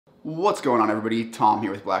What's going on, everybody? Tom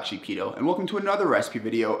here with Black Sheep Keto, and welcome to another recipe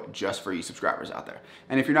video just for you subscribers out there.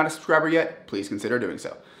 And if you're not a subscriber yet, please consider doing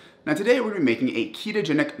so. Now today we're going to be making a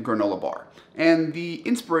ketogenic granola bar, and the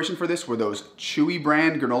inspiration for this were those Chewy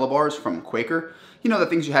brand granola bars from Quaker. You know, the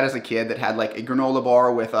things you had as a kid that had like a granola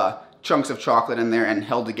bar with chunks of chocolate in there and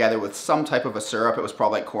held together with some type of a syrup. It was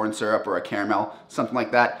probably like corn syrup or a caramel, something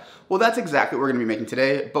like that. Well, that's exactly what we're gonna be making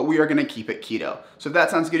today, but we are gonna keep it keto. So if that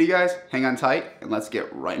sounds good to you guys, hang on tight and let's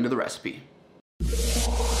get right into the recipe.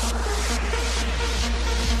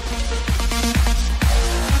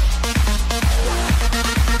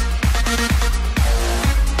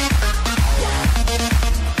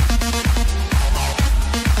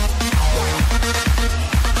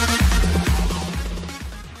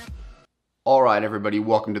 Alright everybody,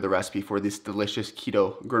 welcome to the recipe for this delicious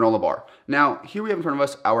keto granola bar. Now, here we have in front of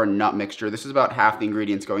us our nut mixture. This is about half the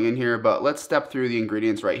ingredients going in here, but let's step through the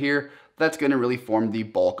ingredients right here. That's going to really form the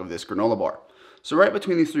bulk of this granola bar. So right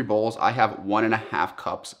between these three bowls, I have 1.5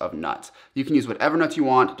 cups of nuts. You can use whatever nuts you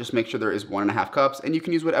want, just make sure there is 1.5 cups, and you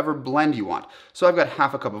can use whatever blend you want. So I've got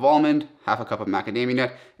half a cup of almond, half a cup of macadamia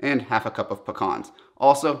nut, and half a cup of pecans.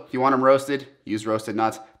 Also, if you want them roasted, use roasted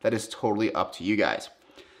nuts. That is totally up to you guys.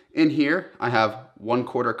 In here, I have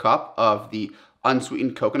 1/4 cup of the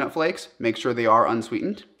unsweetened coconut flakes. Make sure they are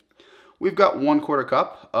unsweetened. We've got 1/4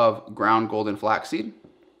 cup of ground golden flaxseed,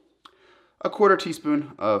 1/4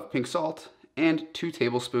 teaspoon of pink salt, and 2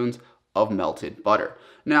 tablespoons of melted butter.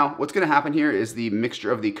 Now, what's gonna happen here is the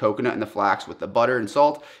mixture of the coconut and the flax with the butter and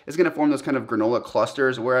salt is gonna form those kind of granola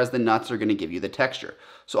clusters, whereas the nuts are gonna give you the texture.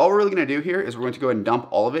 So all we're really gonna do here is we're going to go ahead and dump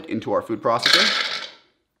all of it into our food processor.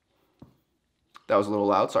 That was a little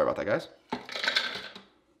loud, sorry about that, guys.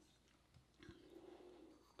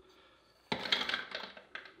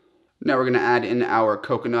 Now we're gonna add in our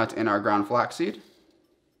coconut and our ground flaxseed.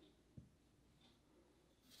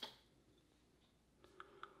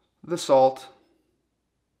 The salt.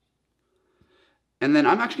 And then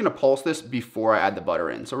I'm actually gonna pulse this before I add the butter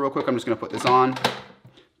in. So real quick, I'm just gonna put this on,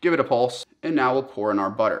 give it a pulse, and now we'll pour in our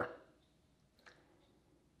butter.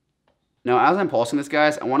 Now, as I'm pulsing this,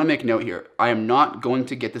 guys, I wanna make note here. I am not going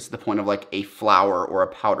to get this to the point of like a flour or a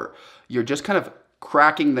powder. You're just kind of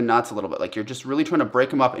cracking the nuts a little bit. Like you're just really trying to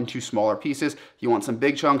break them up into smaller pieces. You want some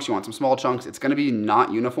big chunks, you want some small chunks. It's gonna be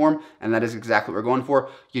not uniform, and that is exactly what we're going for.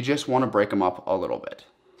 You just wanna break them up a little bit.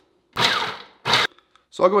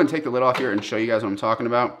 So I'll go ahead and take the lid off here and show you guys what I'm talking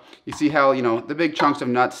about. You see how, you know, the big chunks of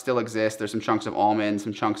nuts still exist. There's some chunks of almond,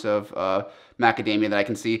 some chunks of macadamia that I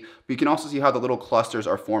can see. But you can also see how the little clusters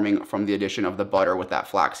are forming from the addition of the butter with that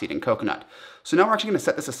flaxseed and coconut. So now we're actually gonna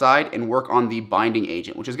set this aside and work on the binding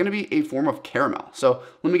agent, which is gonna be a form of caramel. So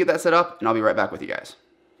let me get that set up and I'll be right back with you guys.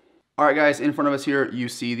 All right, guys, in front of us here, you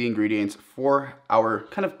see the ingredients for our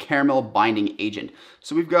kind of caramel binding agent.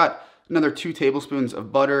 So we've got another 2 tablespoons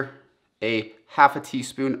of butter, a half a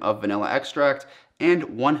teaspoon of vanilla extract, and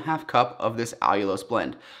 1/2 cup of this allulose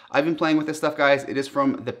blend. I've been playing with this stuff, guys. It is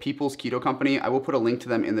from the People's Keto Company. I will put a link to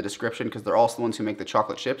them in the description because they're also the ones who make the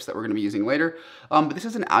chocolate chips that we're gonna be using later. But this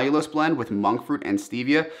is an allulose blend with monk fruit and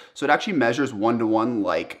stevia. So it actually measures 1-to-1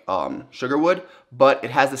 like sugar would, but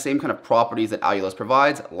it has the same kind of properties that allulose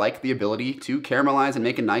provides, like the ability to caramelize and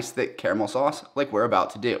make a nice thick caramel sauce like we're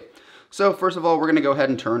about to do. So first of all, we're gonna go ahead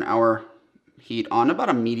and turn our heat on about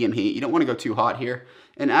a medium heat. You don't want to go too hot here,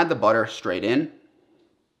 and add the butter straight in.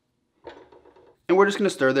 And we're just going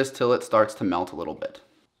to stir this till it starts to melt a little bit.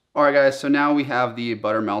 All right, guys, so now we have the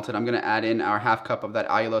butter melted. I'm going to add in our half cup of that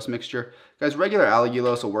allulose mixture. Guys, regular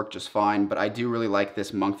allulose will work just fine, but I do really like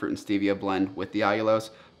this monk fruit and stevia blend with the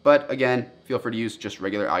allulose. But again, feel free to use just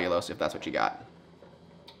regular allulose if that's what you got.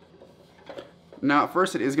 Now, at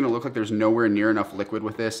first, it is going to look like there's nowhere near enough liquid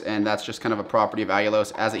with this, and that's just kind of a property of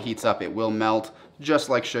allulose. As it heats up, it will melt just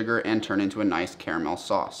like sugar and turn into a nice caramel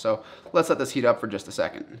sauce. So let's let this heat up for just a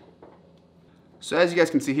second. So as you guys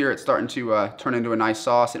can see here, it's starting to turn into a nice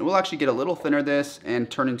sauce, and it will actually get a little thinner this and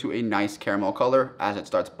turn into a nice caramel color as it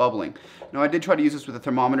starts bubbling. Now, I did try to use this with a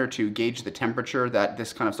thermometer to gauge the temperature that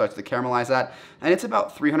this kind of starts to caramelize at, and it's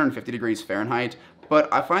about 350 degrees Fahrenheit.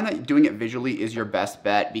 But I find that doing it visually is your best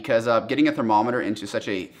bet because getting a thermometer into such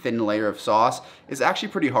a thin layer of sauce is actually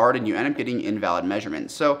pretty hard, and you end up getting invalid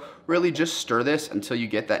measurements. So really just stir this until you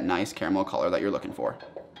get that nice caramel color that you're looking for.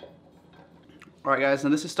 All right, guys, now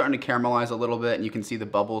this is starting to caramelize a little bit, and you can see the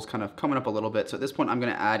bubbles kind of coming up a little bit. So at this point, I'm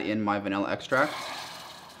gonna add in my vanilla extract.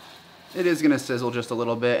 It is gonna sizzle just a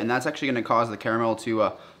little bit, and that's actually gonna cause the caramel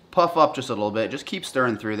to puff up just a little bit. Just keep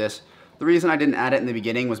stirring through this. The reason I didn't add it in the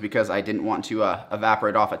beginning was because I didn't want to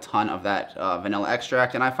evaporate off a ton of that vanilla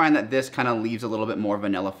extract, and I find that this kind of leaves a little bit more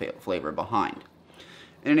vanilla flavor behind.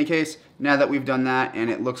 In any case, now that we've done that and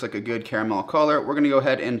it looks like a good caramel color, we're gonna go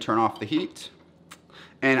ahead and turn off the heat.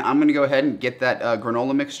 And I'm gonna go ahead and get that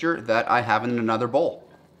granola mixture that I have in another bowl.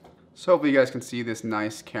 So hopefully you guys can see this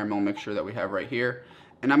nice caramel mixture that we have right here.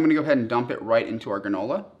 And I'm gonna go ahead and dump it right into our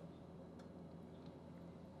granola.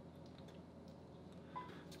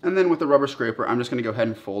 And then with the rubber scraper, I'm just gonna go ahead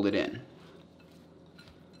and fold it in.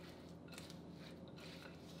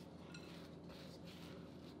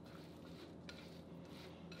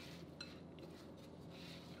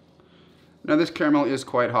 Now this caramel is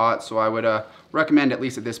quite hot, so I would recommend, at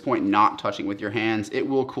least at this point, not touching with your hands. It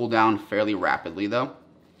will cool down fairly rapidly though.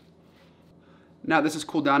 Now this has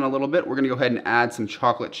cooled down a little bit. We're gonna go ahead and add some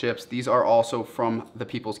chocolate chips. These are also from the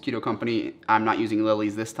People's Keto Company. I'm not using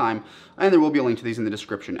Lily's this time, and there will be a link to these in the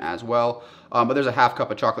description as well. But there's a half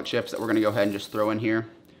cup of chocolate chips that we're gonna go ahead and just throw in here.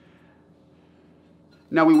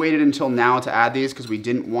 Now we waited until now to add these because we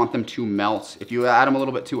didn't want them to melt. If you add them a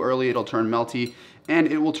little bit too early, it'll turn melty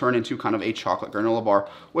and it will turn into kind of a chocolate granola bar,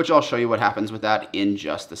 which I'll show you what happens with that in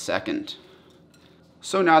just a second.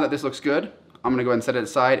 So now that this looks good, I'm gonna go ahead and set it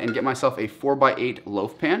aside and get myself a 4x8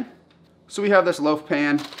 loaf pan. So we have this loaf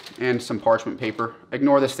pan and some parchment paper.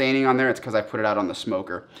 Ignore the staining on there, it's because I put it out on the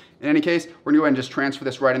smoker. In any case, we're gonna go ahead and just transfer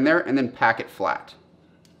this right in there and then pack it flat.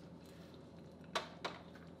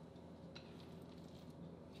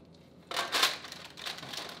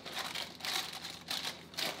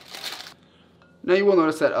 Now you will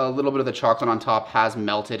notice that a little bit of the chocolate on top has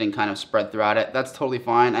melted and kind of spread throughout it. That's totally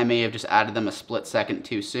fine. I may have just added them a split second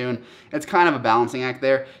too soon. It's kind of a balancing act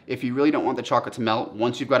there. If you really don't want the chocolate to melt,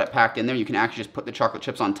 once you've got it packed in there, you can actually just put the chocolate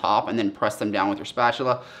chips on top and then press them down with your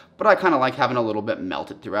spatula. But I kind of like having a little bit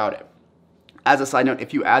melted throughout it. As a side note,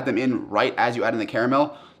 if you add them in right as you add in the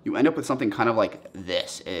caramel, you end up with something kind of like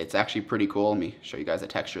this. It's actually pretty cool. Let me show you guys the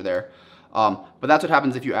texture there. But that's what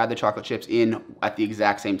happens if you add the chocolate chips in at the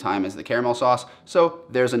exact same time as the caramel sauce. So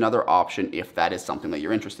there's another option if that is something that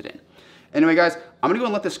you're interested in. Anyway, guys, I'm gonna go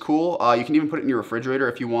and let this cool. You can even put it in your refrigerator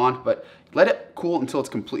if you want, but let it cool until it's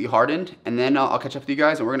completely hardened, and then I'll catch up with you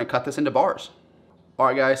guys and we're gonna cut this into bars. All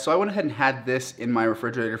right, guys, so I went ahead and had this in my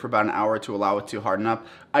refrigerator for about an hour to allow it to harden up.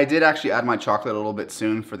 I did actually add my chocolate a little bit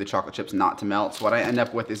soon for the chocolate chips not to melt. So what I end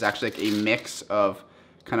up with is actually like a mix of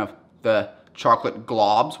kind of the chocolate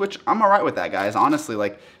globs, which I'm all right with that, guys. Honestly,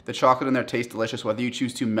 like the chocolate in there tastes delicious, whether you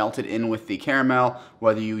choose to melt it in with the caramel,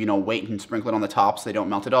 whether you wait and sprinkle it on the top so they don't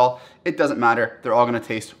melt at all. It doesn't matter. They're all gonna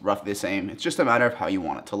taste roughly the same. It's just a matter of how you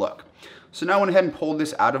want it to look. So now I went ahead and pulled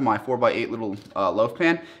this out of my 4x8 little loaf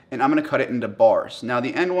pan, and I'm gonna cut it into bars. Now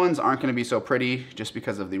the end ones aren't gonna be so pretty just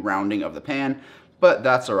because of the rounding of the pan, but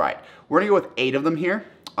that's all right. We're gonna go with 8 of them here,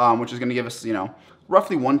 which is gonna give us,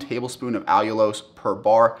 roughly 1 tablespoon of allulose per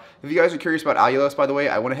bar. If you guys are curious about allulose, by the way,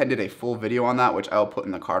 I went ahead and did a full video on that, which I'll put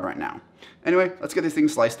in the card right now. Anyway, let's get these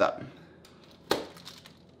things sliced up.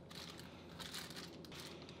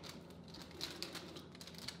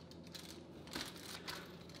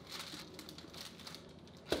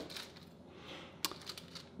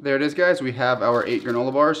 There it is, guys. We have our 8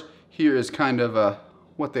 granola bars. Here is kind of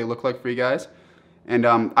what they look like for you guys. And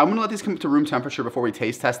I'm gonna let these come up to room temperature before we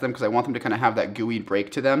taste test them because I want them to kind of have that gooey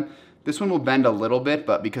break to them. This one will bend a little bit,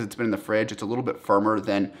 but because it's been in the fridge, it's a little bit firmer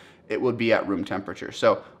than it would be at room temperature.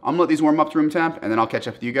 So I'm gonna let these warm up to room temp and then I'll catch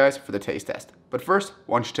up with you guys for the taste test. But first,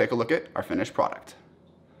 why don't you take a look at our finished product.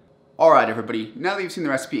 All right, everybody, now that you've seen the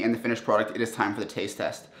recipe and the finished product, it is time for the taste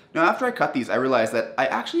test. Now, after I cut these, I realized that I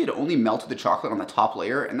actually had only melted the chocolate on the top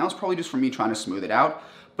layer, and that was probably just for me trying to smooth it out.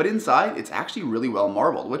 But inside, it's actually really well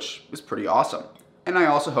marbled, which is pretty awesome. And I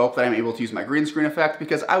also hope that I'm able to use my green screen effect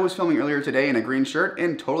because I was filming earlier today in a green shirt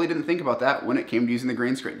and totally didn't think about that when it came to using the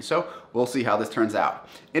green screen. So we'll see how this turns out.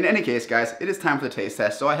 In any case, guys, it is time for the taste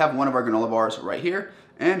test. So I have one of our granola bars right here,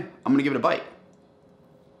 and I'm gonna give it a bite.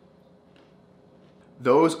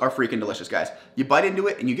 Those are freaking delicious, guys. You bite into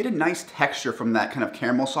it and you get a nice texture from that kind of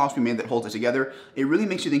caramel sauce we made that holds it together. It really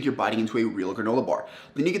makes you think you're biting into a real granola bar.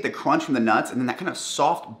 Then you get the crunch from the nuts and then that kind of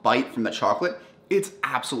soft bite from the chocolate. It's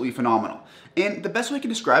absolutely phenomenal. And the best way I can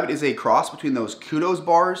describe it is a cross between those Kudos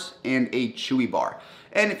bars and a Chewy bar.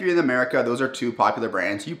 And if you're in America, those are 2 popular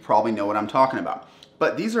brands. You probably know what I'm talking about.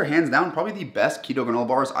 But these are hands down probably the best keto granola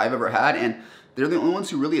bars I've ever had, and they're the only ones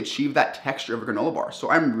who really achieve that texture of a granola bar. So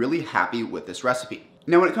I'm really happy with this recipe.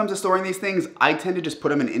 Now when it comes to storing these things, I tend to just put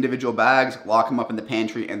them in individual bags, lock them up in the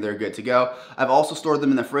pantry, and they're good to go. I've also stored them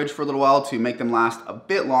in the fridge for a little while to make them last a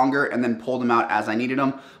bit longer and then pull them out as I needed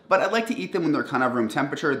them. But I like to eat them when they're kind of room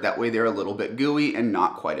temperature, that way they're a little bit gooey and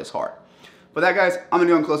not quite as hard. But that, guys, I'm gonna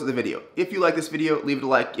go and close the video. If you like this video, leave it a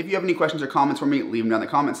like. If you have any questions or comments for me, leave them down in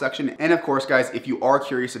the comment section. And of course, guys, if you are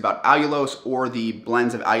curious about allulose or the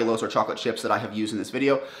blends of allulose or chocolate chips that I have used in this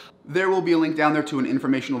video, there will be a link down there to an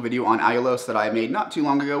informational video on allulose that I made not too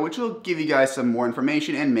long ago, which will give you guys some more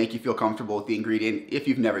information and make you feel comfortable with the ingredient if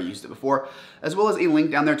you've never used it before, as well as a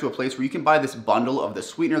link down there to a place where you can buy this bundle of the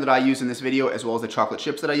sweetener that I use in this video, as well as the chocolate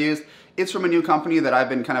chips that I used. It's from a new company that I've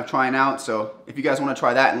been kind of trying out, so if you guys want to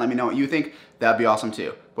try that and let me know what you think, that'd be awesome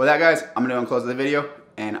too. But with that, guys, I'm gonna go and close the video,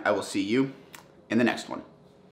 and I will see you in the next one.